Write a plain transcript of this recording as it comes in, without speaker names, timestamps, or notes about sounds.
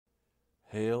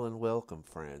Hail and welcome,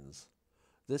 friends.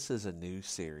 This is a new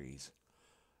series.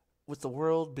 With the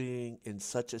world being in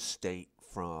such a state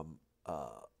from,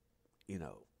 you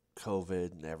know,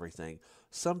 COVID and everything,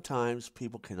 sometimes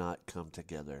people cannot come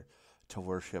together to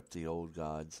worship the old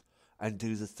gods and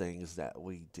do the things that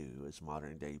we do as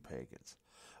modern day pagans.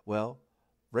 Well,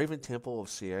 Raven Temple of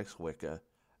Seax-Wica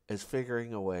is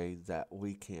figuring a way that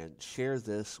we can share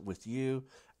this with you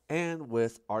and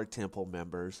with our temple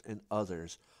members and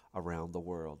others around the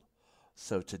world.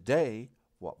 So today,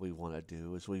 what we want to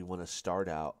do is we want to start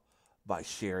out by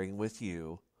sharing with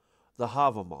you the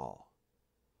Havamal.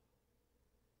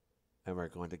 And we're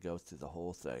going to go through the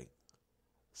whole thing.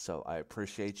 So I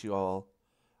appreciate you all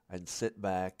and sit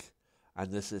back.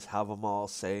 And this is Havamal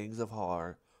Sayings of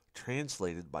Har,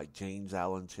 translated by James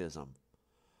Allen Chisholm,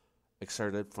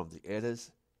 excerpted from the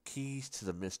Eddas, Keys to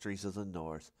the Mysteries of the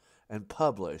North, and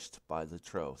published by the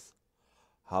Troth.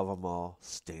 Havamal,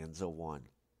 Stanza 1.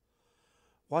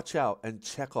 Watch out and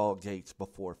check all gates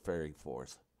before faring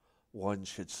forth. One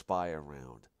should spy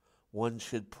around. One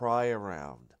should pry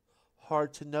around.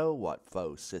 Hard to know what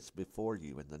foe sits before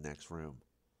you in the next room.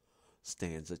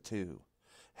 Stanza 2.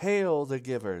 Hail the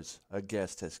givers, a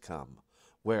guest has come.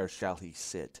 Where shall he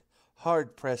sit?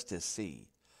 Hard pressed is he,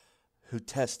 who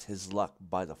test his luck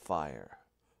by the fire.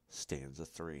 Stanza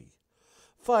 3.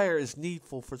 Fire is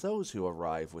needful for those who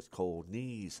arrive with cold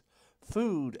knees.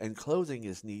 Food and clothing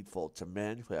is needful to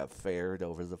men who have fared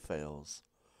over the fells.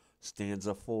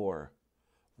 Stanza 4.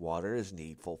 Water is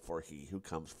needful for he who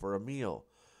comes for a meal,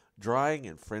 drying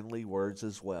and friendly words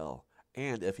as well,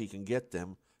 and if he can get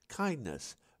them,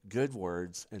 kindness, good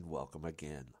words, and welcome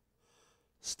again.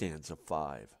 Stanza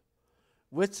 5.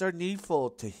 Wits are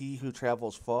needful to he who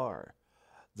travels far.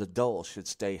 The dull should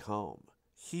stay home.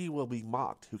 He will be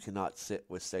mocked who cannot sit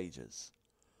with sages.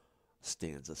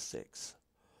 Stanza 6.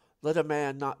 Let a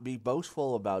man not be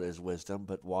boastful about his wisdom,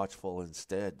 but watchful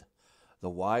instead.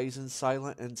 The wise and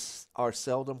silent are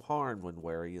seldom harmed when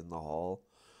wary in the hall.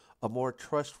 A more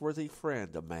trustworthy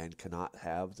friend a man cannot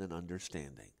have than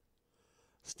understanding.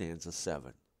 Stanza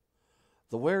 7.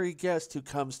 The wary guest who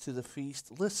comes to the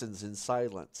feast listens in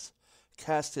silence,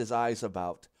 casts his eyes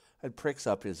about, and pricks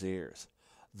up his ears.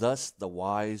 Thus the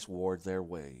wise ward their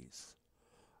ways.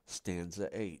 Stanza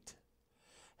 8.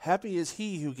 Happy is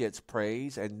he who gets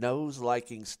praise and knows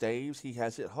liking staves he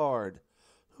has it hard,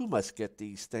 who must get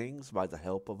these things by the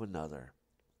help of another.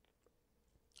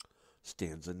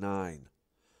 Stanza 9.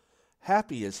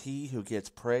 Happy is he who gets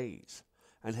praise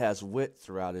and has wit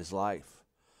throughout his life.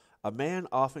 A man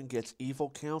often gets evil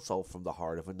counsel from the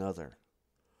heart of another.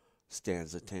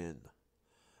 Stanza 10.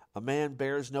 A man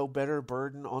bears no better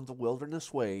burden on the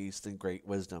wilderness ways than great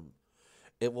wisdom.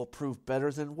 It will prove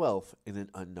better than wealth in an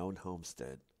unknown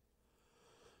homestead.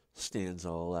 Stanza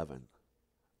 11.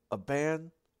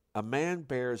 A man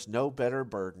bears no better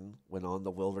burden when on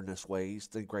the wilderness ways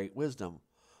than great wisdom.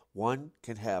 One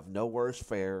can have no worse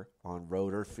fare on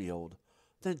road or field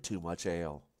than too much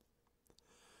ale.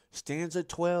 Stanza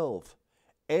 12.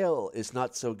 Ale is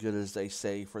not so good as they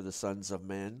say for the sons of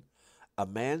men. A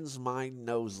man's mind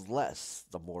knows less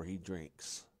the more he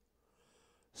drinks.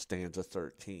 Stanza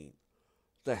 13.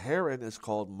 The heron is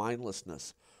called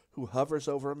mindlessness, who hovers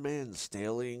over men,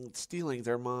 stealing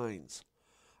their minds.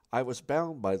 I was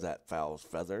bound by that fowl's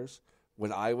feathers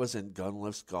when I was in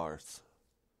Gunlift's garth.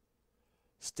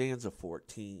 Stanza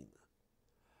 14.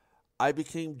 I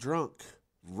became drunk,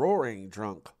 roaring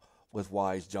drunk, with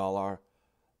wise Jalar.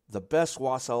 The best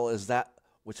wassail is that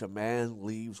which a man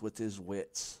leaves with his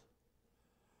wits.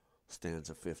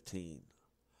 Stanza 15.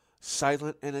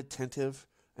 Silent and attentive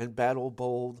and battle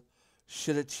bold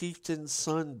should a chieftain's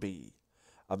son be.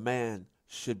 A man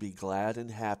should be glad and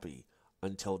happy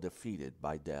until defeated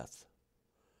by death.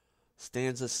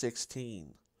 Stanza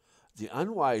 16. The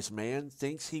unwise man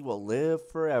thinks he will live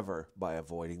forever by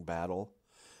avoiding battle,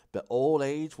 but old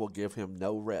age will give him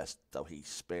no rest though he's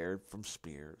spared from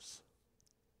spears.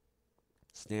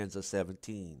 Stanza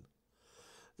 17.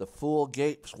 The fool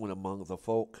gapes when among the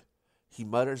folk. He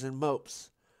mutters and mopes,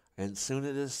 and soon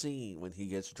it is seen when he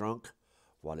gets drunk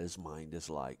what his mind is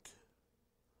like.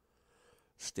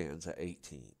 Stanza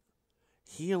 18.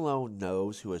 He alone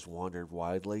knows who has wandered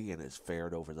widely and has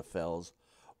fared over the fells,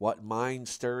 what mind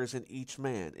stirs in each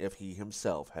man if he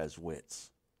himself has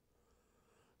wits.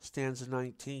 Stanza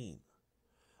 19.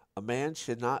 A man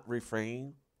should not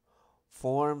refrain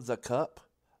from the cup,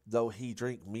 though he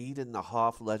drink mead in the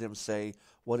hoff, let him say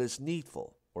what is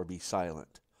needful or be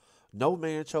silent. No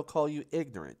man shall call you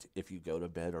ignorant if you go to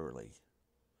bed early.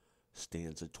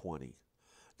 Stanza 20.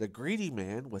 The greedy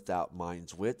man without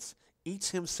mind's wits eats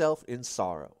himself in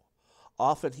sorrow.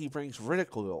 Often he brings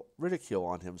ridicule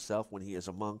on himself when he is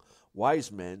among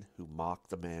wise men who mock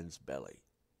the man's belly.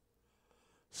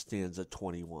 Stanza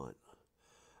 21.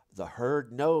 The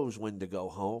herd knows when to go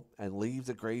home and leave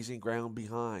the grazing ground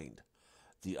behind.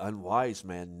 The unwise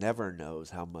man never knows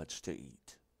how much to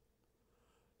eat.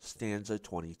 Stanza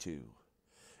 22.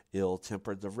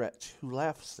 Ill-tempered the wretch who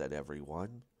laughs at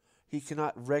everyone. He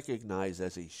cannot recognize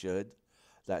as he should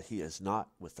that he is not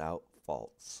without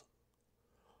faults.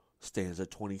 Stanza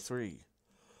 23.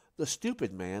 The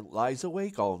stupid man lies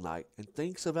awake all night and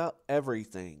thinks about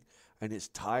everything and is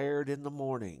tired in the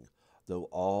morning, though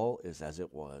all is as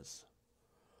it was.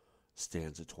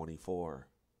 Stanza 24.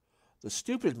 The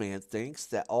stupid man thinks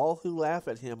that all who laugh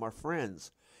at him are friends.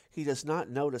 He does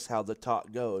not notice how the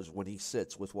talk goes when he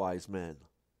sits with wise men.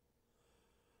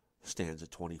 Stanza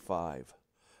 25.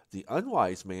 The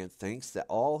unwise man thinks that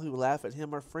all who laugh at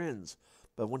him are friends,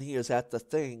 but when he is at the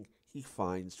thing, he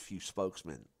finds few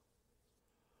spokesmen.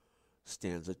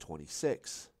 Stanza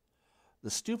 26. The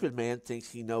stupid man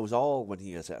thinks he knows all when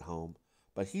he is at home,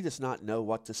 but he does not know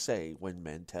what to say when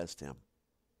men test him.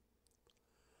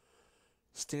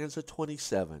 Stanza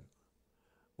 27.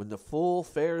 When the fool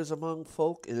fares among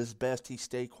folk, it is best he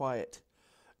stay quiet.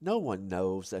 No one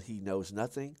knows that he knows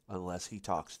nothing unless he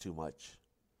talks too much.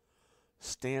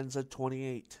 Stanza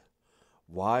 28.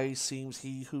 Wise seems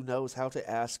he who knows how to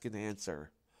ask and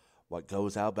answer. What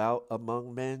goes about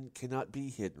among men cannot be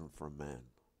hidden from men.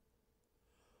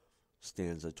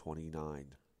 Stanza 29.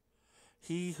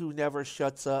 He who never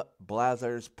shuts up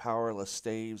blathers powerless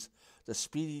staves. The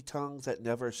speedy tongue that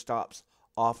never stops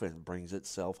often brings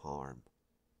itself harm.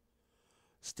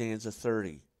 Stanza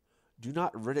 30. Do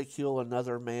not ridicule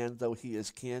another man though he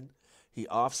is kin. He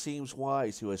oft seems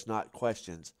wise who has not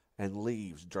questions and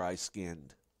leaves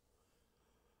dry-skinned.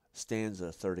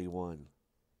 Stanza 31.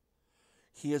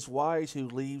 He is wise who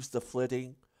leaves the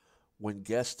flitting when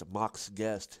guest mocks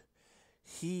guest.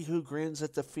 He who grins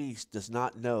at the feast does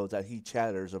not know that he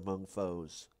chatters among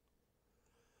foes.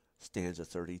 Stanza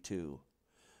 32.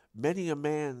 Many a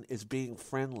man is being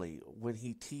friendly when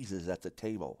he teases at the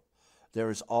table. There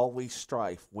is always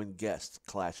strife when guest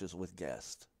clashes with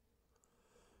guest.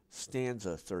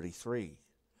 Stanza 33.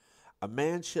 A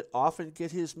man should often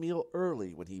get his meal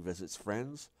early when he visits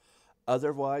friends.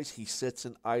 Otherwise he sits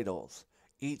and idles,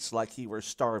 eats like he were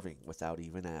starving without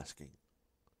even asking.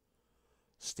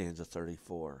 Stanza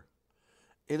 34.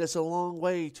 It is a long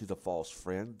way to the false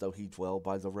friend, though he dwell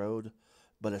by the road,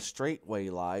 but a straight way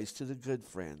lies to the good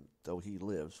friend, though he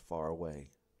lives far away.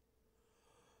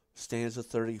 Stanza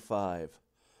 35.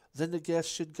 Then the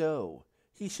guest should go.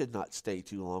 He should not stay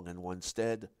too long in one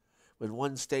stead. When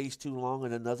one stays too long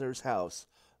in another's house,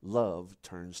 love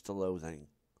turns to loathing.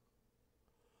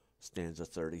 Stanza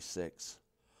 36.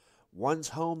 One's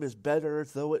home is better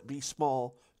though it be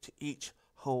small, to each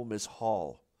home is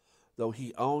hall. Though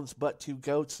he owns but 2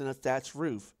 goats and a thatched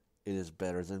roof, it is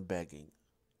better than begging.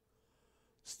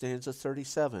 Stanza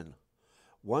 37.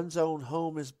 One's own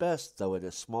home is best though it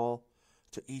is small,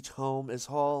 to each home is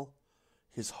hall.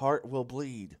 His heart will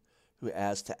bleed who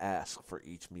has to ask for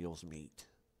each meal's meat.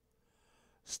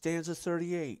 Stanza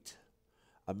 38.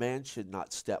 A man should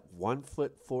not step 1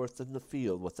 foot forth in the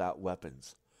field without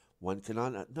weapons. One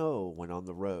cannot know when on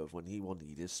the road when he will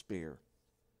need his spear.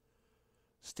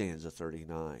 Stanza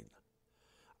 39.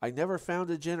 I never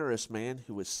found a generous man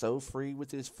who was so free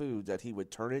with his food that he would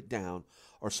turn it down,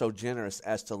 or so generous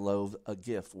as to loathe a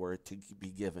gift were it to be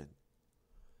given.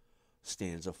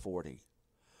 Stanza 40.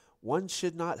 One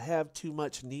should not have too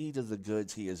much need of the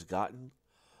goods he has gotten.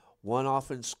 One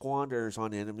often squanders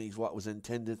on enemies what was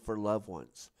intended for loved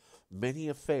ones. Many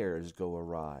affairs go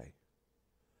awry.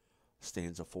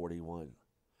 Stanza 41.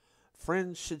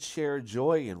 Friends should share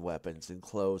joy in weapons and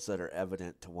clothes that are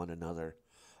evident to one another.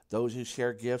 Those who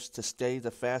share gifts to stay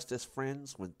the fastest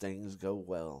friends when things go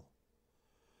well.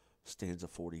 Stanza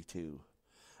 42.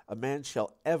 A man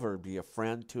shall ever be a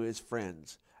friend to his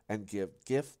friends, and give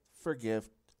gift for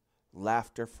gift,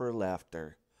 laughter for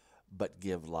laughter, but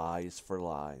give lies for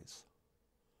lies.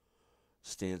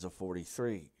 Stanza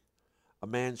 43. A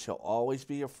man shall always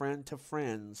be a friend to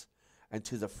friends, and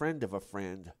to the friend of a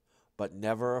friend, but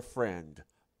never a friend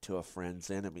to a friend's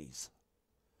enemies.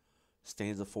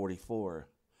 Stanza 44.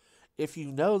 If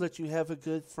you know that you have a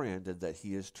good friend and that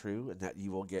he is true and that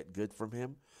you will get good from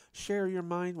him, share your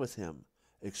mind with him,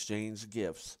 exchange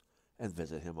gifts, and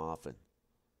visit him often.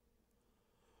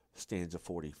 Stanza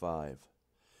 45.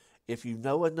 If you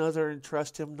know another and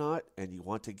trust him not, and you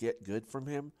want to get good from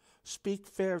him, speak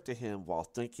fair to him while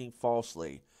thinking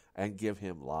falsely, and give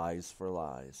him lies for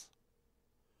lies.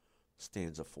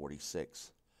 Stanza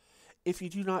 46. If you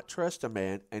do not trust a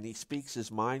man, and he speaks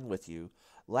his mind with you,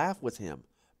 laugh with him,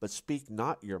 but speak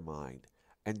not your mind,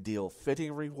 and deal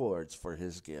fitting rewards for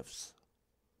his gifts.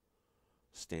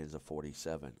 Stanza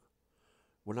 47.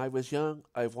 When I was young,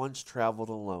 I once traveled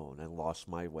alone and lost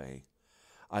my way.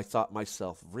 I thought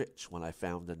myself rich when I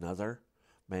found another.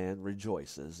 Man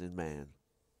rejoices in man.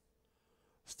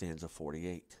 Stanza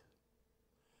 48.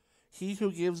 He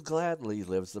who gives gladly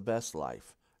lives the best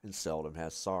life, and seldom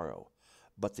has sorrow.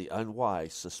 But the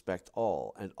unwise suspect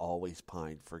all, and always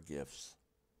pine for gifts.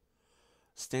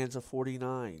 Stanza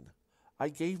 49. I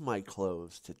gave my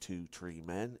clothes to 2 tree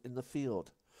men in the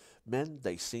field. Men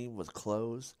they seem with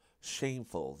clothes,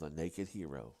 shameful the naked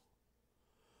hero.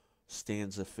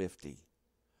 Stanza 50.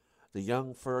 The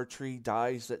young fir tree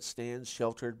dies that stands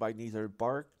sheltered by neither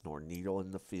bark nor needle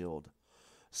in the field.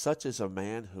 Such is a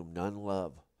man whom none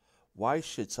love. Why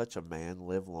should such a man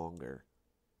live longer?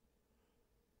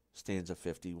 Stanza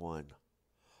 51.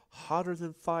 Hotter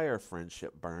than fire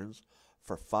friendship burns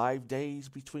for 5 days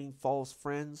between false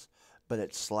friends, but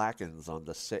it slackens on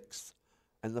the 6th,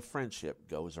 and the friendship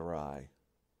goes awry.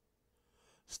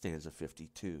 Stanza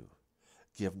 52.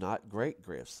 Give not great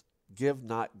gifts,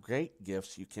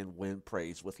 you can win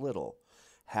praise with little.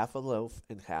 Half a loaf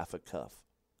and half a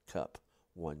cup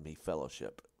won me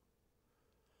fellowship.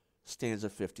 Stanza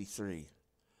 53.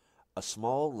 A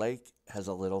small lake has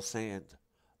a little sand.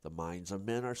 The minds of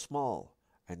men are small,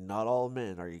 and not all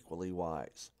men are equally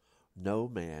wise. No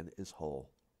man is whole.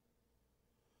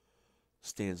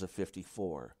 Stanza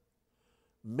 54.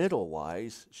 Middle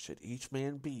wise should each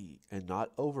man be, and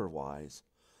not overwise.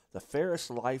 The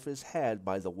fairest life is had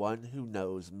by the one who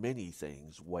knows many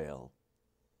things well.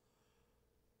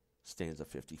 Stanza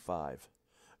 55.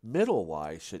 Middle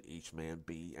wise should each man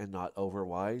be, and not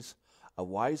overwise. A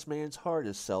wise man's heart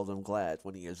is seldom glad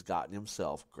when he has gotten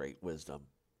himself great wisdom.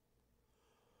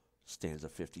 Stanza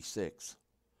 56.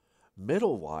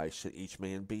 Middle wise should each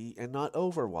man be, and not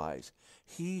overwise.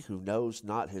 He who knows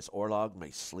not his orlog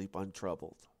may sleep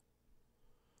untroubled.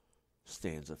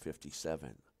 Stanza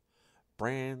 57.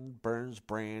 Brand burns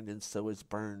brand, and so is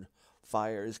burned.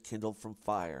 Fire is kindled from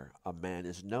fire. A man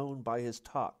is known by his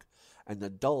talk, and the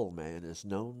dull man is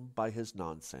known by his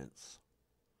nonsense.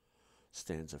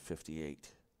 Stanza 58.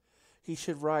 He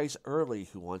should rise early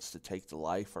who wants to take the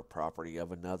life or property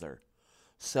of another.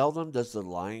 Seldom does the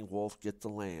lying wolf get the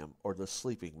lamb, or the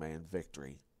sleeping man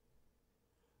victory.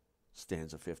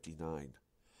 Stanza 59.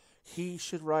 He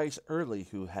should rise early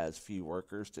who has few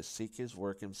workers to seek his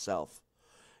work himself.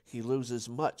 He loses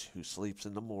much who sleeps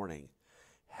in the morning.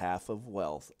 Half of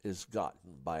wealth is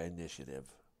gotten by initiative.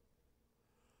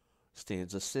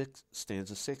 Stanza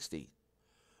 60.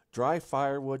 Dry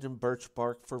firewood and birch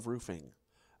bark for roofing.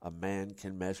 A man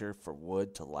can measure for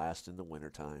wood to last in the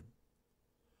wintertime.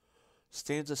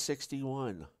 Stanza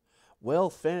 61. Well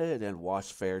fed and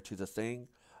washed fair to the thing.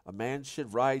 A man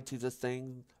should ride to the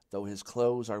thing, though his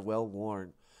clothes are well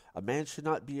worn. A man should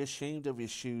not be ashamed of his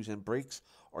shoes and breeks,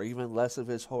 or even less of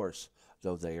his horse,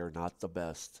 though they are not the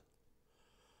best.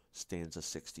 Stanza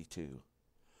 62.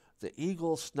 The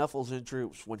eagle snuffles and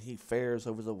droops when he fares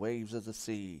over the waves of the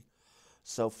sea.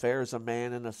 So fares a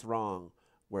man in a throng,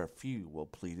 where few will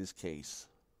plead his case.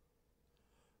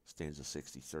 Stanza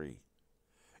 63.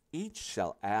 Each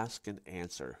shall ask and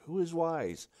answer, who is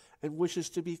wise, and wishes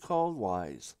to be called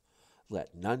wise.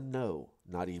 Let none know,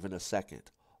 not even a second.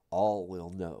 All will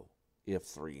know, if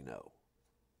 3 know.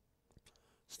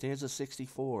 Stanza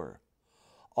 64.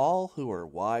 All who are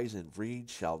wise and read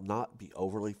shall not be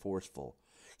overly forceful.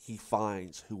 He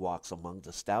finds, who walks among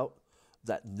the stout,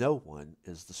 that no one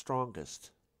is the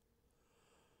strongest.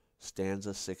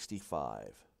 Stanza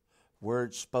 65.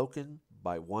 Words spoken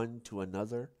by one to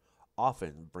another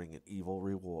often bring an evil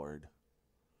reward.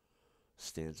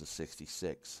 Stanza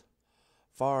 66.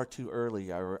 Far too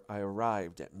early I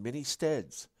arrived at many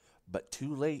steads, but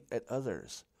too late at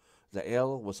others. The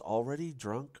ale was already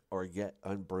drunk or yet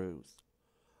unbruised.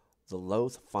 The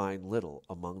loath find little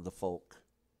among the folk.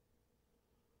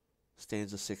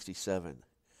 Stanza 67.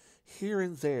 Here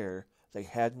and there they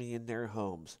had me in their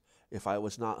homes, if I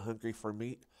was not hungry for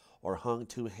meat, or hung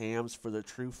 2 hams for the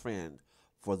true friend,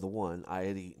 for the one I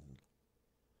had eaten.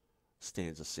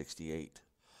 Stanza 68.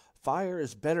 Fire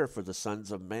is better for the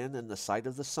sons of men than the sight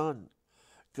of the sun.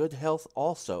 Good health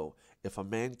also, if a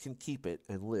man can keep it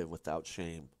and live without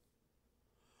shame.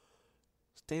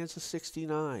 Stanza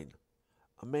 69.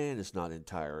 A man is not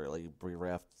entirely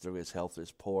bereft through his health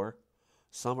is poor.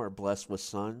 Some are blessed with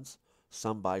sons,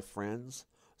 some by friends,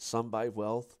 some by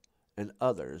wealth, and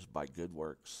others by good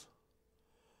works.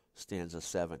 Stanza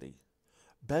 70.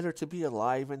 Better to be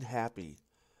alive and happy.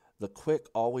 The quick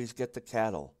always get the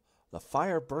cattle. The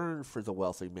fire burned for the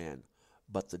wealthy man,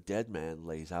 but the dead man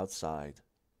lays outside.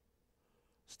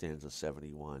 Stanza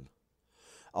 71.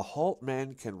 A halt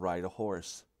man can ride a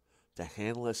horse. The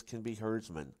handless can be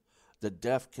herdsman. The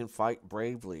deaf can fight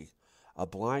bravely. A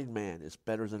blind man is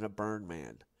better than a burned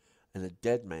man, and a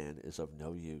dead man is of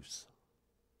no use.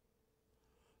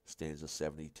 Stanza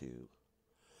 72.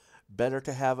 Better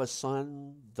to have a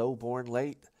son, though born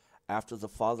late, after the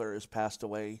father is passed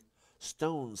away.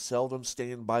 Stones seldom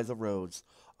stand by the roads,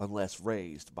 unless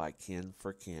raised by kin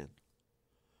for kin.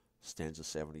 Stanza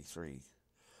 73.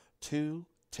 Two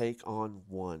take on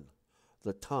one.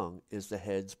 The tongue is the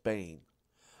head's bane.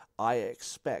 I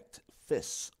expect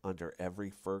fists under every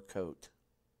fur coat.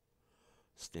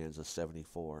 Stanza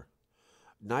 74.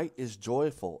 Night is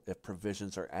joyful if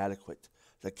provisions are adequate.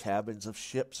 The cabins of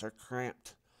ships are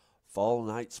cramped. Fall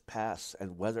nights pass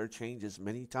and weather changes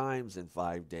many times in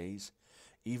 5 days,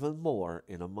 even more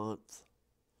in a month.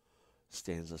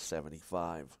 Stanza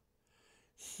 75.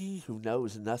 He who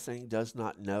knows nothing does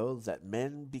not know that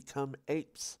men become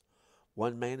apes.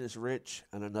 One man is rich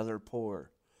and another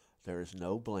poor. There is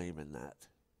no blame in that.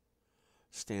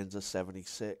 Stanza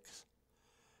 76.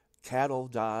 Cattle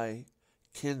die,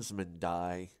 kinsmen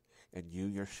die, and you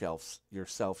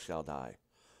yourself shall die.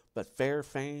 But fair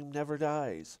fame never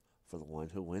dies for the one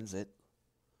who wins it.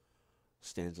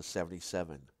 Stanza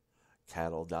 77.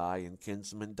 Cattle die and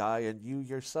kinsmen die, and you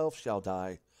yourself shall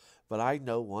die. But I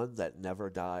know one that never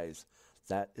dies.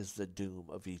 That is the doom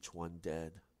of each one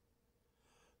dead.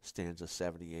 Stanza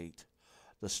 78.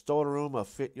 The storeroom of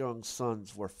fit young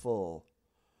sons were full.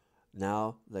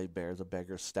 Now they bear the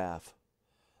beggar's staff.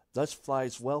 Thus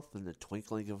flies wealth in the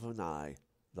twinkling of an eye,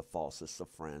 the falsest of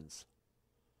friends.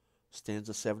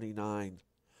 Stanza 79.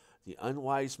 The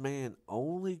unwise man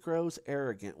only grows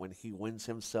arrogant when he wins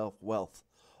himself wealth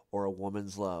or a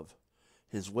woman's love.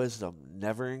 His wisdom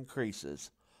never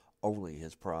increases, only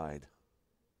his pride.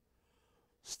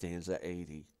 Stanza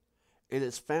 80. It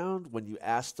is found when you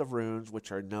ask the runes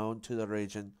which are known to the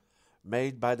region,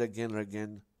 made by the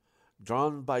Ginrigan,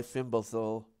 drawn by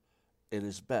Fimbothul, it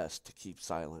is best to keep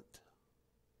silent.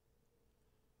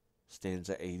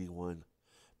 Stanza 81.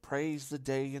 Praise the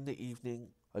day and the evening,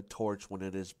 a torch when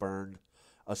it is burned,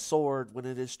 a sword when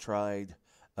it is tried,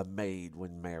 a maid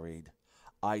when married,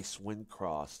 ice when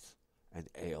crossed, and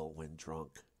ale when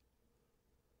drunk.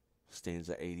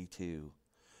 Stanza 82.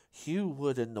 Hew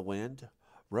wood in the wind,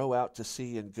 row out to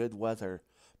sea in good weather,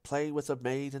 play with a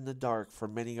maid in the dark, for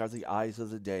many are the eyes of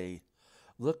the day.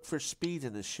 Look for speed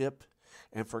in a ship,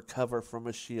 and for cover from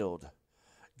a shield.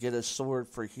 Get a sword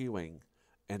for hewing,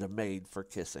 and a maid for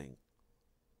kissing.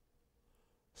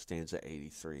 Stanza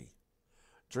 83.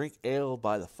 Drink ale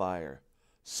by the fire,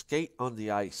 skate on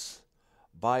the ice,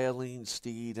 buy a lean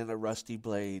steed and a rusty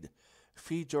blade,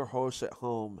 feed your horse at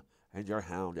home and your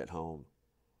hound at home.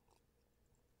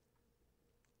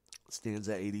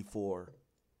 Stanza 84.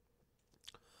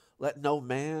 Let no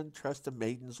man trust a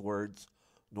maiden's words,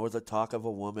 nor the talk of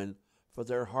a woman, for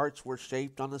their hearts were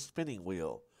shaped on a spinning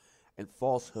wheel, and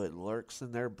falsehood lurks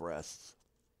in their breasts.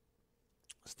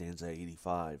 Stanza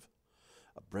 85.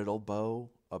 A brittle bow,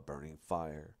 a burning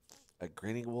fire, a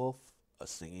grinning wolf, a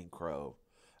singing crow,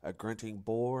 a grunting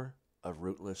boar, a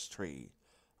rootless tree,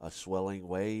 a swelling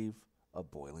wave, a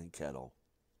boiling kettle.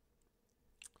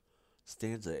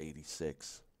 Stanza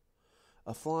 86.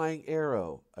 A flying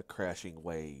arrow, a crashing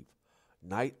wave,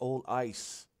 night-old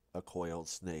ice, a coiled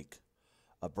snake,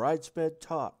 a bridesbed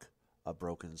talk, a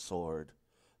broken sword,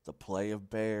 the play of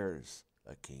bears,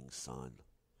 a king's son.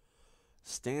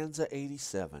 Stanza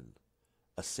 87.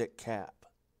 A sick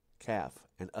calf,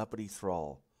 an uppity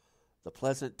thrall, the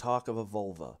pleasant talk of a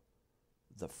vulva,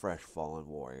 the fresh fallen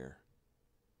warrior.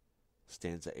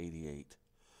 Stanza 88.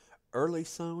 Early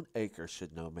sown acres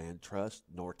should no man trust,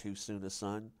 nor too soon a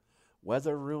son.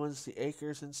 Weather ruins the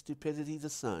acres and stupidity the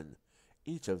sun.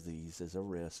 Each of these is a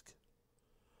risk.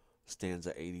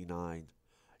 Stanza 89.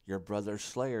 Your brother's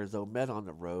slayer, though met on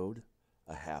the road,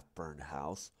 a half-burned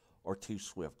house, or too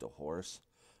swift a horse,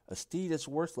 a steed is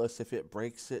worthless if it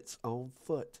breaks its own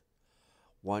foot.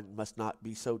 One must not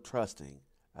be so trusting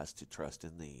as to trust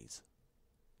in these.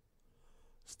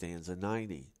 Stanza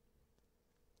 90.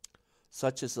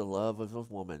 Such is the love of a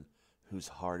woman whose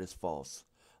heart is false,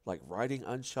 like riding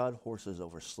unshod horses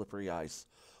over slippery ice,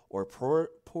 or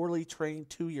poorly trained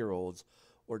 2-year-olds,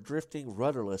 or drifting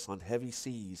rudderless on heavy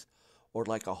seas, or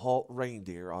like a halt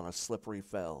reindeer on a slippery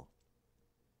fell.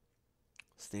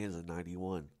 Stanza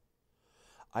 91.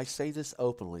 I say this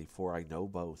openly, for I know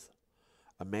both.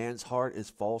 A man's heart is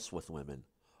false with women.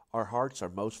 Our hearts are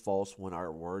most false when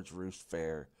our words roost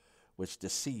fair, which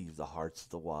deceive the hearts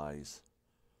of the wise.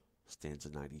 Stanza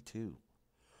 92.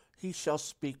 He shall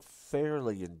speak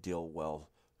fairly and deal well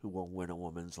who will win a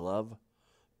woman's love.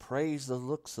 Praise the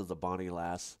looks of the bonny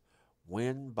lass,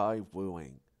 win by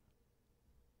wooing.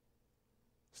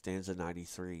 Stanza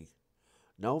 93.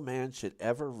 No man should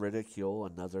ever ridicule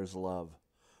another's love.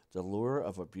 The lure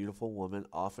of a beautiful woman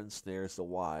often snares the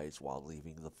wise while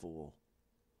leaving the fool.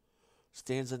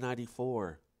 Stanza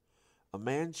 94. A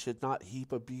man should not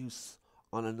heap abuse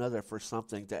on another for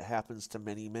something that happens to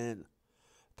many men.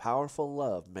 Powerful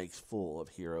love makes fool of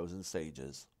heroes and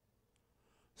sages.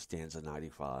 Stanza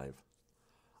 95.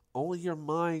 Only your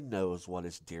mind knows what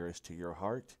is dearest to your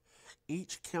heart.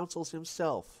 Each counsels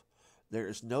himself. There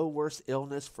is no worse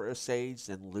illness for a sage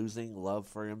than losing love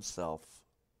for himself.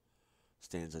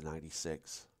 Stanza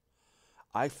 96.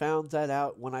 I found that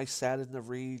out when I sat in the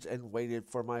reeds and waited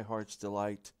for my heart's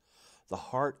delight. The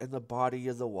heart and the body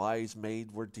of the wise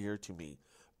maid were dear to me,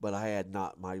 but I had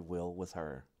not my will with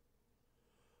her.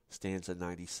 Stanza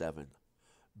 97.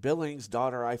 Billing's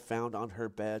daughter I found on her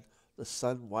bed, the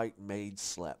sun-white maid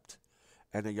slept,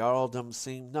 and a jarldom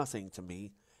seemed nothing to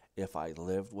me if I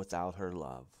lived without her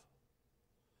love.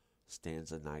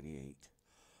 Stanza 98.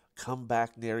 Come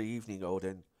back near evening,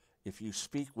 Odin. If you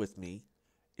speak with me,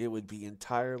 it would be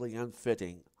entirely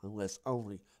unfitting unless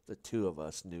only the two of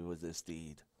us knew of this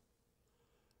deed.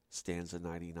 Stanza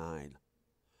 99.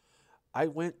 I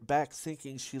went back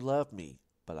thinking she loved me,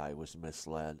 but I was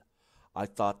misled. I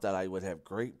thought that I would have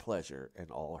great pleasure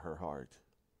in all her heart.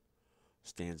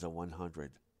 Stanza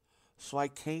 100. So I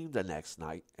came the next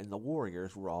night, and the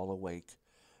warriors were all awake,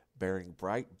 bearing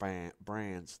bright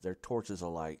brands, their torches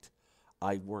alight.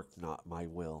 I worked not my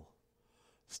will.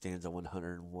 Stanza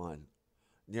 101.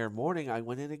 Near morning I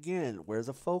went in again, where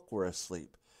the folk were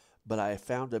asleep, but I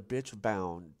found a bitch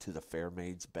bound to the fair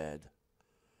maid's bed.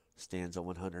 Stanza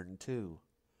 102.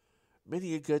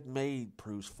 Many a good maid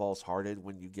proves false-hearted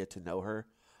when you get to know her.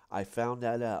 I found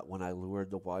that out when I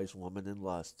lured the wise woman in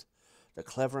lust. The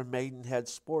clever maiden had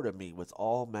sported me with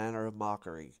all manner of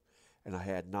mockery, and I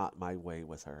had not my way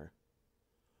with her.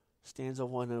 Stanza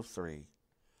 103.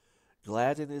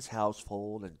 Glad in his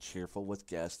household and cheerful with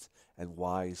guests, and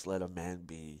wise let a man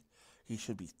be. He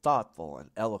should be thoughtful and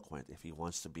eloquent if he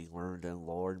wants to be learned and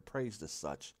lored and praised as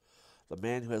such. The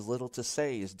man who has little to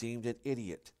say is deemed an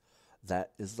idiot.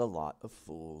 That is the lot of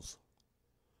fools.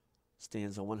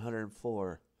 Stanza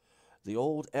 104. The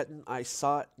old Eton I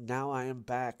sought, now I am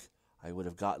back. I would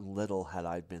have gotten little had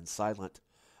I been silent.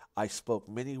 I spoke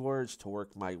many words to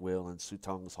work my will in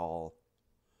Sutung's hall.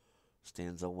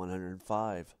 Stanza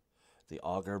 105. The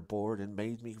augur bored and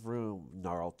made me room,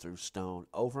 gnarled through stone,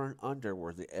 over and under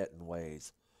were the Eton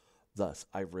ways. Thus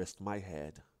I risked my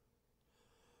head.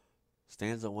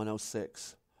 Stanza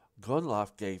 106.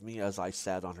 Gunnlof gave me, as I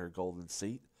sat on her golden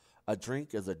seat, a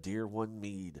drink of the dear-won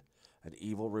mead. An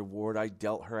evil reward I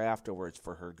dealt her afterwards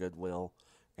for her goodwill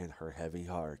and her heavy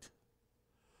heart.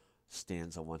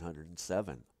 Stanza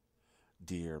 107.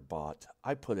 Dear bought,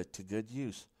 I put it to good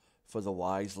use, for the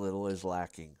wise little is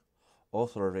lacking.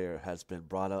 Othorvir has been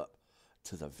brought up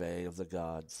to the Vale of the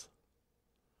Gods.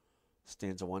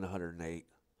 Stanza 108.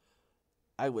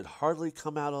 I would hardly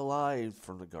come out alive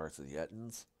from the Garth of the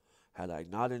Ettins, had I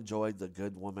not enjoyed the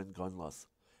good woman Gunnlof,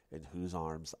 in whose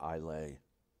arms I lay.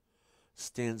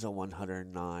 Stanza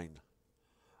 109.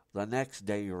 The next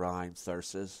day Rhyme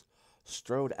Thyrsis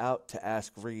strode out to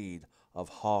ask rede of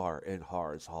Har in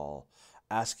Har's hall,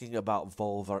 asking about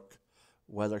Volvark,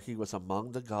 whether he was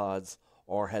among the gods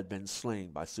or had been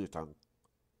slain by Suttung.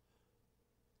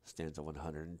 Stanza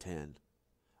 110.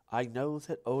 I know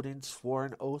that Odin swore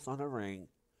an oath on a ring.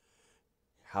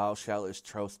 How shall his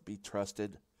troth be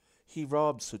trusted? He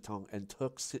robbed Suttung and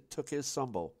took his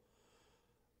symbol.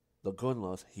 The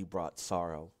Gunnlof he brought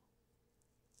sorrow.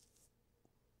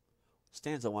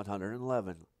 Stanza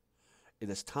 111. It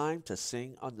is time to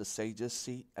sing on the sage's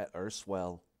seat at Earth's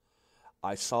well.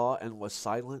 I saw and was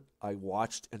silent, I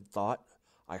watched and thought.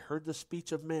 I heard the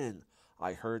speech of men,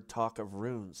 I heard talk of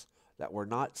runes that were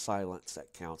not silenced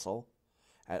at council.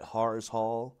 At Har's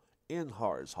hall, in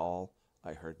Har's hall,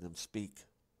 I heard them speak.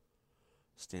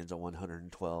 Stanza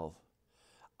 112.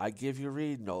 I give you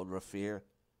rede, Hrafn.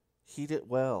 Heed it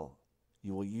well.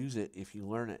 You will use it if you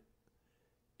learn it.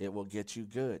 It will get you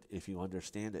good if you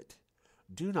understand it.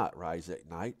 Do not rise at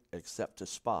night except to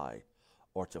spy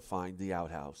or to find the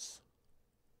outhouse.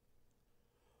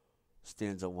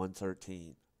 Stanza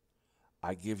 113.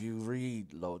 I give you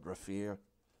rede, Hrafn.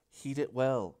 Heed it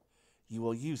well. You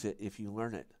will use it if you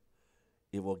learn it.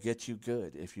 It will get you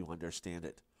good if you understand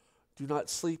it. Do not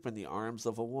sleep in the arms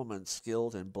of a woman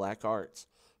skilled in black arts,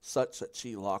 such that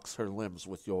she locks her limbs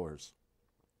with yours.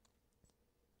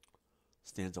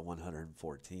 Stanza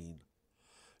 114.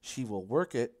 She will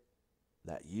work it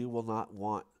that you will not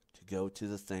want to go to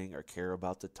the thing or care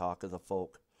about the talk of the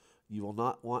folk. You will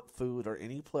not want food or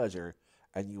any pleasure,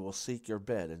 and you will seek your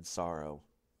bed in sorrow.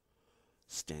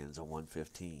 Stanza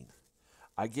 115.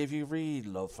 I give you rede,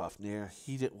 lo Fafnir,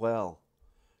 heed it well.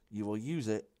 You will use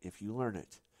it if you learn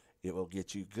it. It will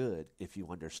get you good if you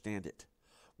understand it.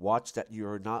 Watch that you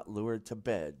are not lured to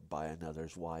bed by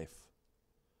another's wife.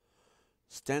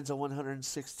 Stanza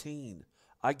 116.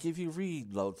 I give you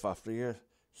rede, lo Fafnir,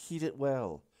 heed it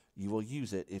well. You will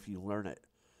use it if you learn it.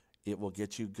 It will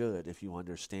get you good if you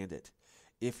understand it.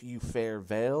 If you fare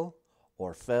vale,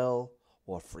 or fell,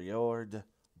 or fjord,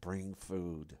 bring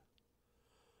food.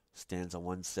 Stanza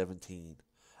 117.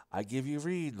 I give you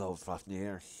rede, lo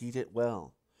Fafnir, heed it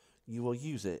well. You will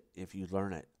use it if you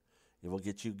learn it. It will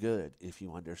get you good if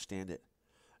you understand it.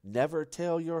 Never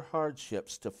tell your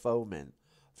hardships to foemen,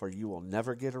 for you will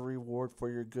never get a reward for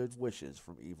your good wishes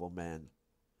from evil men.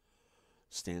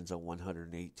 Stanza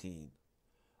 118.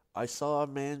 I saw a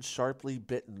man sharply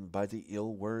bitten by the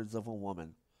ill words of a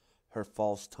woman. Her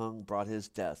false tongue brought his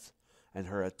death, and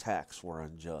her attacks were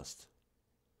unjust.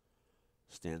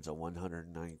 Stanza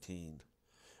 119.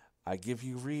 I give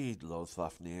you rede, lo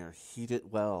Fafnir, heed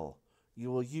it well.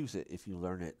 You will use it if you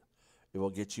learn it. It will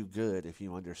get you good if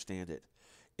you understand it.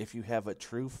 If you have a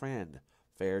true friend,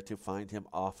 fare to find him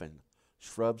often.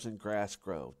 Shrubs and grass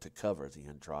grow to cover the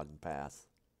untrodden path.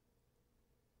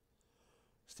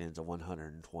 Stanza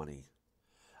 120.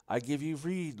 I give you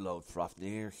rede, lo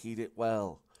Fafnir, heed it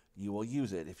well. You will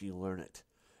use it if you learn it.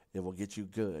 It will get you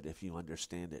good if you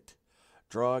understand it.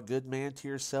 Draw a good man to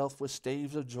yourself with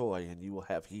staves of joy, and you will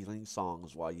have healing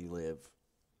songs while you live.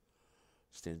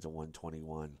 Stanza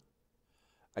 121.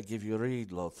 I give you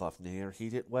rede, lo Fafnir,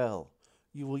 heed it well.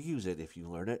 You will use it if you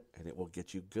learn it, and it will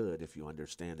get you good if you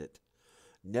understand it.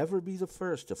 Never be the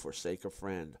first to forsake a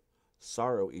friend.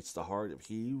 Sorrow eats the heart of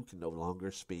he who can no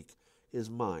longer speak his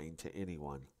mind to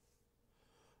anyone.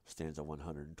 Stanza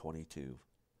 122.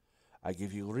 I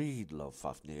give you rede, lo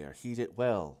Fafnir, heed it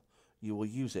well. You will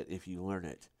use it if you learn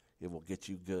it. It will get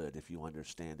you good if you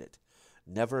understand it.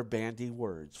 Never bandy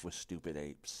words with stupid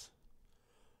apes.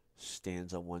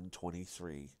 Stanza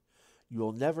 123. You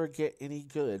will never get any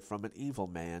good from an evil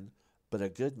man, but a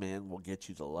good man will get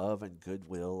you the love and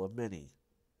goodwill of many.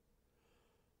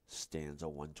 Stanza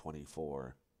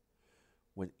 124.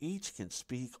 When each can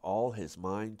speak all his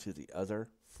mind to the other,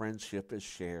 friendship is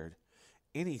shared.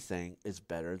 Anything is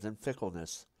better than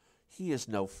fickleness. He is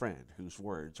no friend whose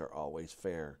words are always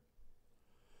fair.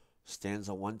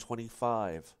 Stanza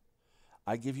 125.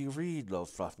 I give you rede, lo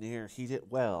Fafnir, heed it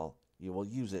well. You will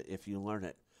use it if you learn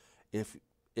it. If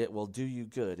it will do you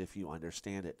good if you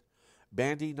understand it.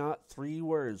 Bandy not 3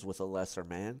 words with a lesser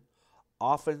man.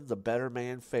 Often the better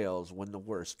man fails when the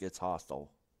worse gets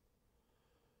hostile.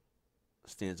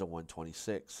 Stanza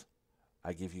 126.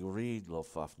 I give you rede, lo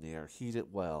Fafnir, heed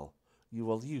it well. You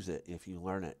will use it if you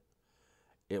learn it.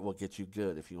 It will get you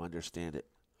good if you understand it.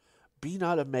 Be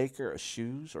not a maker of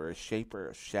shoes or a shaper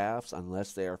of shafts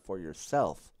unless they are for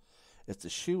yourself. If the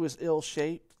shoe is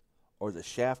ill-shaped or the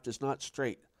shaft is not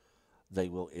straight, they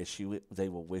will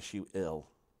wish you ill.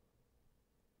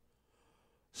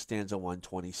 Stanza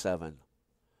 127.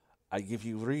 I give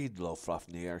you rede, lo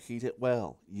Fafnir, heed it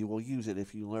well. You will use it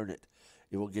if you learn it.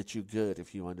 It will get you good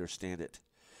if you understand it.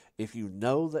 If you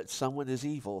know that someone is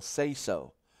evil, say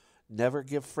so. Never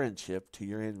give friendship to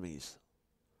your enemies.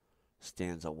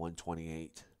 Stanza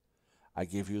 128. I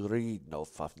give you rede, lo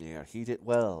Fafnir, heed it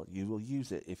well. You will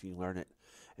use it if you learn it,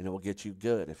 and it will get you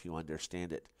good if you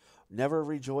understand it. Never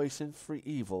rejoice in free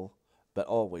evil, but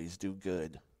always do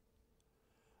good.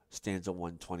 Stanza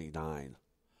 129.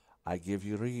 I give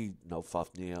you rede, lo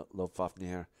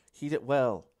Fafnir, heed it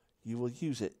well. You will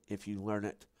use it if you learn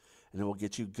it, and it will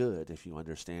get you good if you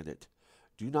understand it.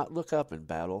 Do not look up in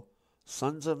battle.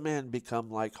 Sons of men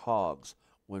become like hogs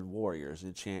when warriors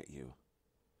enchant you.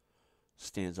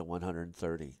 Stanza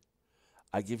 130.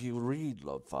 I give you rede,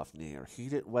 lo Fafnir,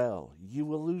 heed it well. You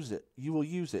will use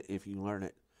it if you learn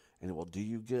it, and it will do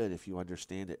you good if you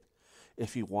understand it.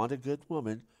 If you want a good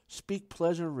woman, speak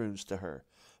pleasure runes to her.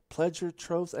 Pledge your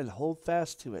troth and hold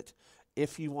fast to it.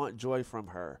 If you want joy from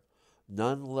her,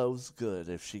 none loathes good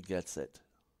if she gets it.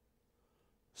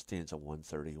 Stanza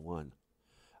 131.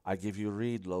 I give you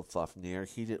rede, lo Fafnir,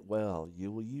 heed it well.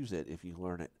 You will use it if you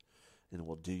learn it, and it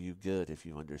will do you good if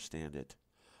you understand it.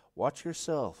 Watch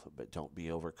yourself, but don't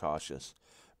be overcautious.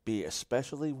 Be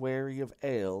especially wary of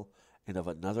ale and of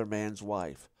another man's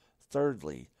wife.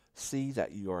 Thirdly, see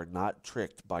that you are not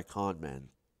tricked by con men.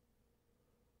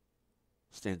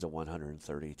 Stanza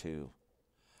 132.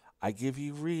 I give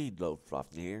you rede,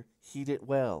 Hrafn, heed it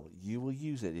well. You will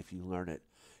use it if you learn it.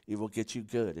 It will get you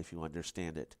good if you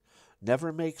understand it.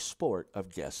 Never make sport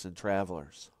of guests and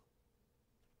travelers.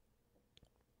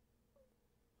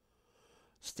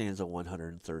 Stanza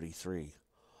 133.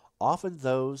 Often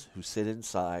those who sit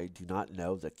inside do not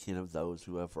know the kin of those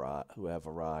who have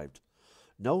arrived.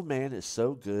 No man is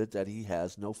so good that he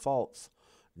has no faults,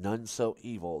 none so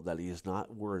evil that he is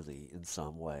not worthy in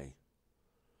some way.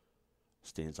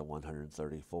 Stanza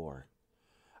 134.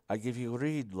 I give you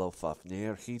rede,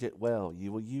 Hrafn, heed it well.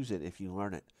 You will use it if you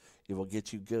learn it. It will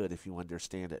get you good if you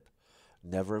understand it.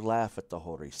 Never laugh at the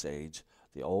hoary sage.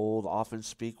 The old often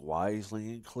speak wisely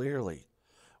and clearly.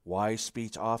 Wise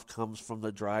speech oft comes from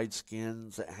the dried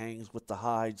skins that hangs with the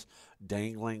hides,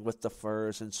 dangling with the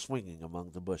furs and swinging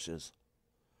among the bushes.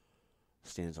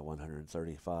 Stanza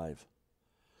 135.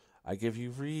 I give you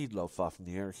rede,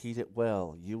 Hrafn, heed it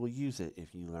well. You will use it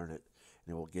if you learn it,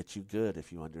 and it will get you good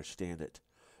if you understand it.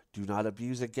 Do not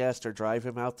abuse a guest or drive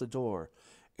him out the door.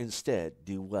 Instead,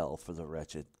 do well for the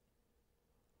wretched.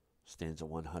 Stanza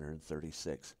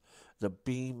 136. The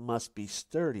beam must be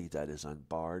sturdy that is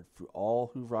unbarred. For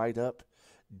all who ride up,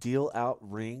 deal out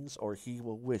rings, or he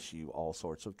will wish you all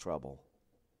sorts of trouble.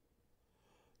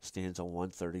 Stanza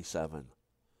 137.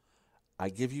 I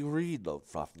give you rede,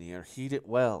 Hrafn, heed it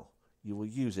well. You will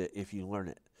use it if you learn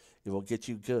it. It will get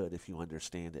you good if you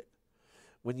understand it.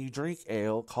 When you drink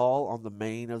ale, call on the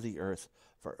main of the earth,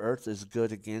 for earth is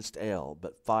good against ale,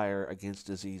 but fire against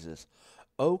diseases.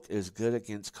 Oak is good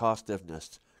against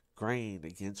costiveness, grain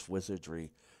against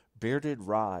wizardry, bearded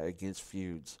rye against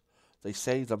feuds. They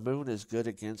say the moon is good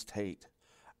against hate,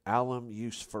 alum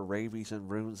used for rabies and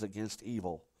runes against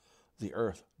evil. The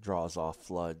earth draws off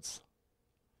floods.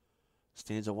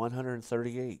 Stanza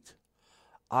 138.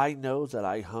 I know that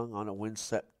I hung on a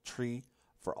wind-swept tree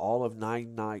for all of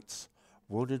 9 nights,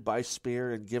 wounded by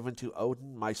spear and given to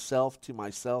Odin, myself to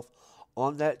myself,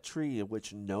 on that tree of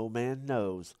which no man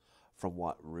knows from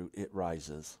what root it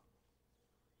rises.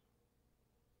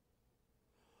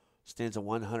 Stanza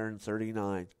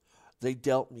 139. They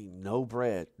dealt me no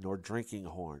bread nor drinking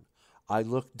horn. I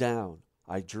looked down,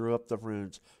 I drew up the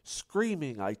runes.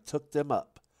 Screaming I took them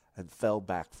up and fell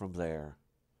back from there.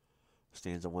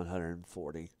 Stanza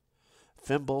 140.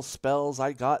 Fimbul spells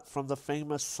I got from the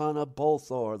famous son of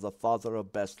Bolthor, the father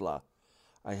of Bestla.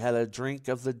 I had a drink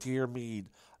of the dear mead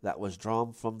that was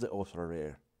drawn from the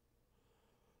Otharir.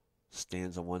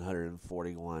 Stanza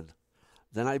 141.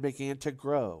 Then I began to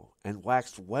grow and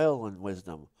waxed well in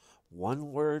wisdom.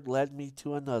 One word led me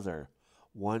to another.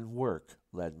 One work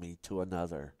led me to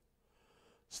another.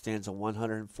 Stanza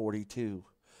 142.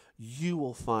 You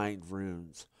will find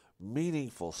runes,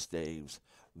 meaningful staves,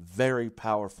 very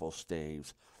powerful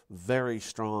staves, very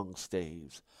strong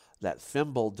staves, that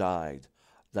Fimbul died,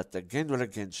 that the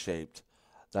Gindrigan shaped,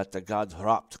 that the god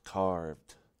Hrafn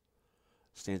carved.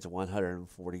 Stanza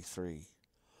 143.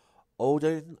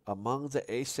 Odin among the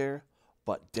Aesir,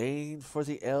 but Dane for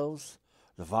the elves,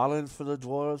 Dvalin for the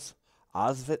dwarves,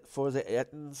 Osvit for the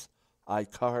Ettins, I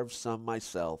carved some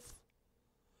myself.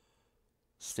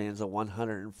 Stanza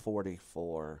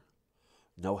 144.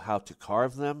 Know how to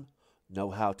carve them, know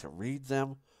how to read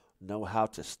them, know how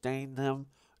to stain them,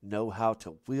 know how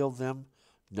to wield them,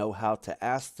 know how to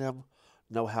ask them,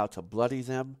 know how to bloody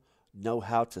them, know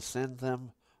how to send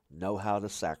them, know how to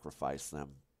sacrifice them.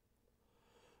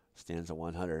 Stanza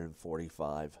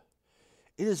 145.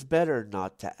 It is better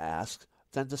not to ask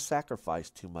than to sacrifice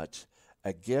too much.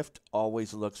 A gift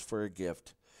always looks for a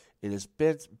gift. It is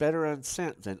better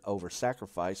unsent than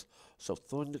over-sacrifice, so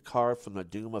Thund carved from the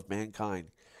doom of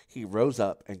mankind. He rose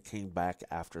up and came back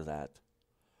after that.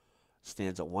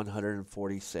 Stanza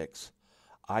 146.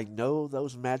 I know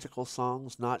those magical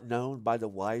songs not known by the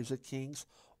wives of kings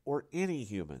or any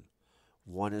human.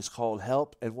 One is called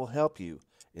help and will help you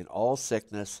in all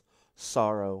sickness,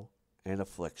 sorrow, and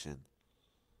affliction.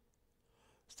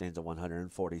 Stanza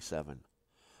 147.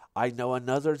 I know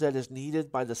another that is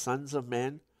needed by the sons of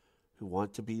men who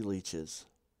want to be leeches.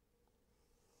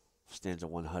 Stanza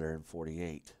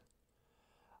 148.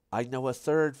 I know a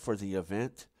third for the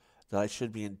event that I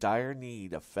should be in dire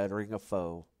need of fettering a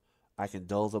foe. I can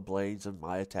dull the blades of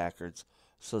my attackers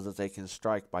so that they can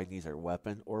strike by neither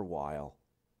weapon or wile.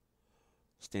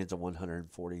 Stanza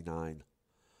 149.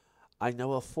 I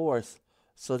know a fourth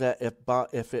so that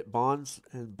if it bonds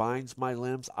and binds my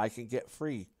limbs, I can get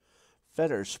free.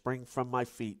 Fetters spring from my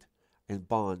feet and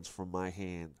bonds from my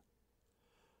hand.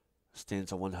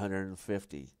 Stanza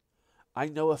 150. I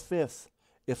know a fifth.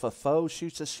 If a foe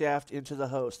shoots a shaft into the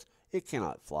host, it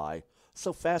cannot fly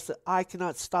so fast that I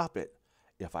cannot stop it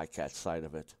if I catch sight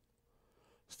of it.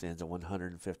 Stanza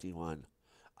 151.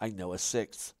 I know a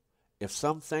sixth. If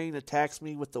some thing attacks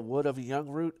me with the wood of a young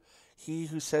root, he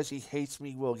who says he hates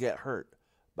me will get hurt,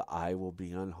 but I will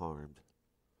be unharmed.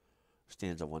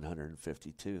 Stanza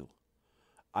 152.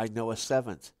 I know a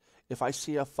seventh. If I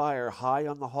see a fire high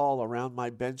on the hall around my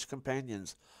bench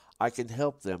companions, I can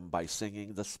help them by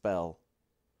singing the spell.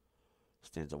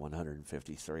 Stanza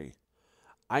 153.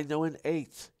 I know an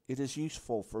eighth. It is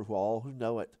useful for all who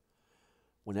know it.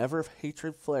 Whenever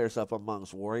hatred flares up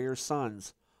amongst warrior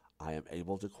sons, I am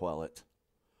able to quell it.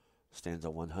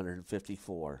 Stanza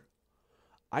 154.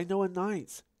 I know a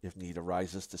ninth. If need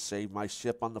arises to save my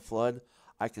ship on the flood,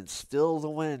 I can still the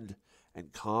wind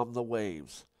and calm the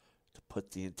waves to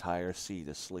put the entire sea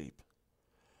to sleep.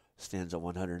 Stanza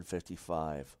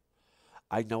 155.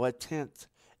 I know a tenth.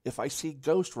 If I see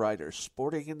ghost riders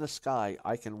sporting in the sky,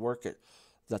 I can work it,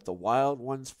 that the wild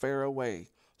ones fare away,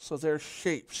 so their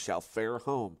shapes shall fare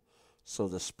home, so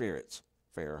the spirits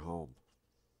fare home.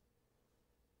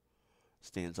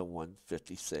 Stanza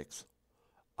 156.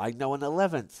 I know an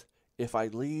eleventh. If I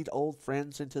lead old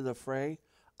friends into the fray,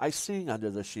 I sing under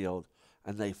the shield,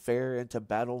 and they fare into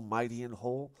battle mighty and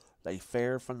whole. They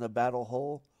fare from the battle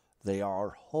whole. They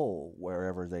are whole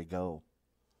wherever they go.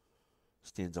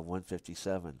 Stanza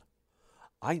 157.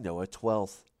 I know a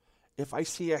twelfth. If I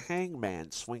see a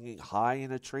hangman swinging high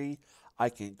in a tree, I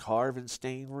can carve and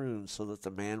stain runes so that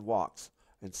the man walks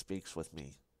and speaks with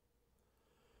me.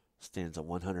 Stanza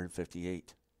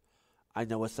 158. I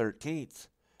know a 13th.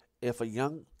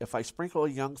 If I sprinkle a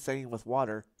young thing with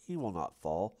water, he will not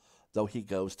fall, though he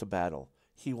goes to battle.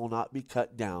 He will not be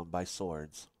cut down by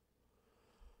swords.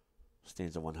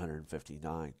 Stanza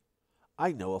 159.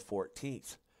 I know a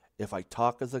 14th. If I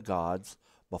talk of the gods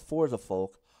before the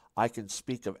folk, I can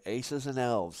speak of aces and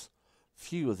elves.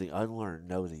 Few of the unlearned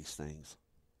know these things.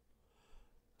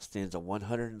 Stanza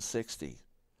 160.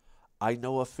 I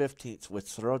know a 15th which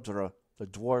Throdra, the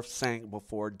dwarf, sang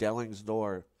before Delling's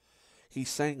door. He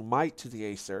sang might to the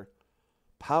Aesir,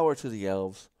 power to the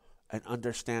elves, and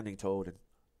understanding to Odin.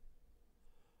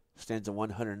 Stanza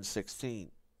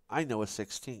 116. I know a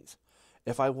 16th.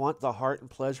 If I want the heart and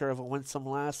pleasure of a winsome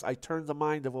lass, I turn the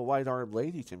mind of a white-armed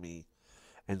lady to me,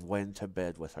 and wend to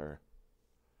bed with her.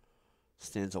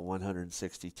 Stanza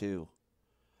 162.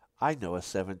 I know a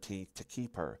 17th to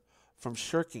keep her from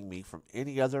shirking me from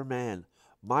any other man.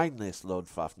 Mindless,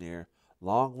 Lodfafnir,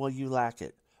 long will you lack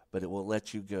it, but it will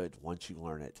let you good once you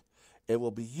learn it. It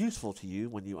will be useful to you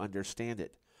when you understand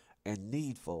it, and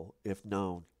needful if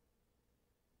known.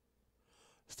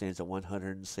 Stanza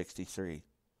 163.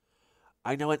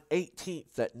 I know an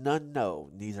 18th that none know,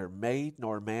 neither maid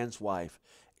nor man's wife.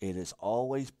 It is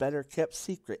always better kept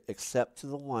secret, except to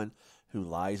the one who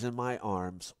lies in my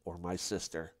arms or my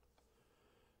sister.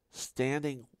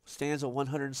 Stanza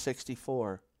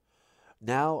 164.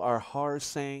 Now are Har's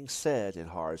sayings said in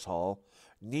Har's hall,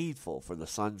 needful for the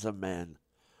sons of men,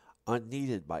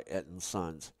 unneeded by Eton's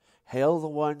sons. Hail the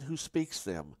one who speaks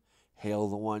them, hail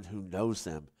the one who knows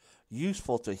them,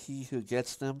 useful to he who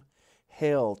gets them,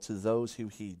 hail to those who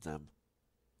heed them.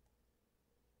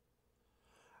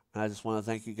 And I just want to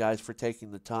thank you guys for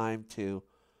taking the time to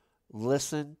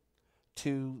listen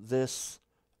to this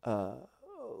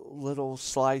little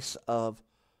slice of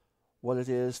what it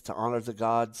is to honor the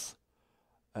gods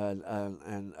and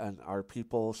our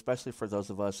people, especially for those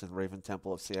of us in Raven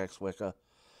Temple of Seax-Wica.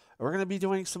 We're going to be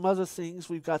doing some other things.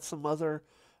 We've got some other,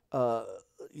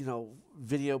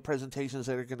 video presentations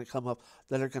that are going to come up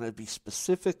that are going to be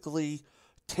specifically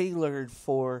tailored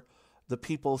for the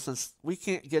people, since we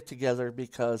can't get together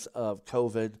because of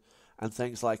COVID and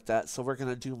things like that. So we're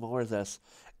going to do more of this.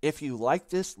 If you like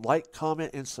this, like,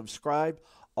 comment, and subscribe.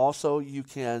 Also, you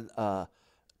can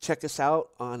check us out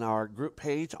on our group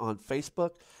page on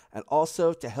Facebook, and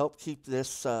also to help keep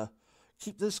this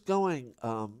going,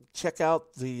 check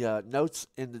out the notes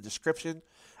in the description,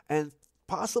 and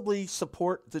possibly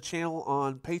support the channel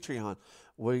on Patreon.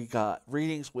 We got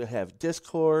readings, we have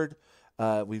Discord,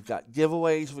 we've got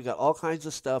giveaways, we got all kinds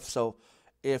of stuff. So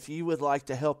if you would like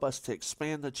to help us to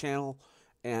expand the channel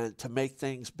and to make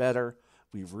things better,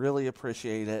 we really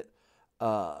appreciate it.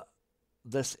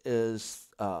 This has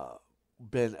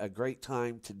been a great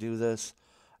time to do this.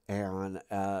 And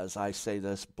as I say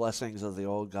this, blessings of the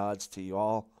old gods to you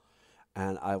all.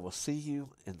 And I will see you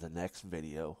in the next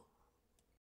video.